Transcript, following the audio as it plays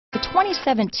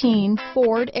2017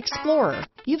 Ford Explorer.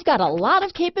 You've got a lot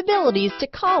of capabilities to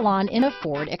call on in a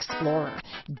Ford Explorer.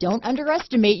 Don't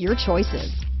underestimate your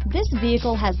choices. This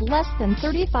vehicle has less than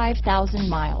 35,000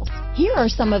 miles. Here are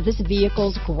some of this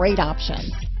vehicle's great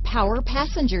options: power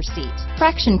passenger seat,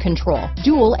 traction control,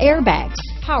 dual airbags,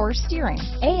 power steering,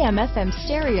 AM/FM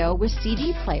stereo with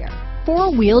CD player,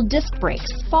 four-wheel disc brakes,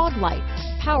 fog lights,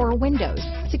 power windows,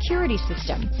 security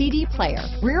system, CD player,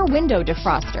 rear window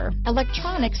defroster,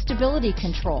 electronic stability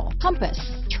control, compass,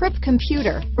 trip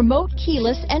computer, remote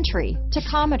keyless entry,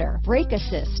 tachometer, brake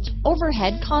assist,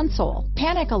 overhead console,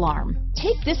 panic alarm.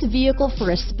 Take this vehicle for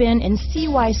a spin and see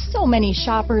why so many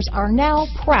shoppers are now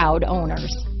proud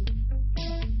owners.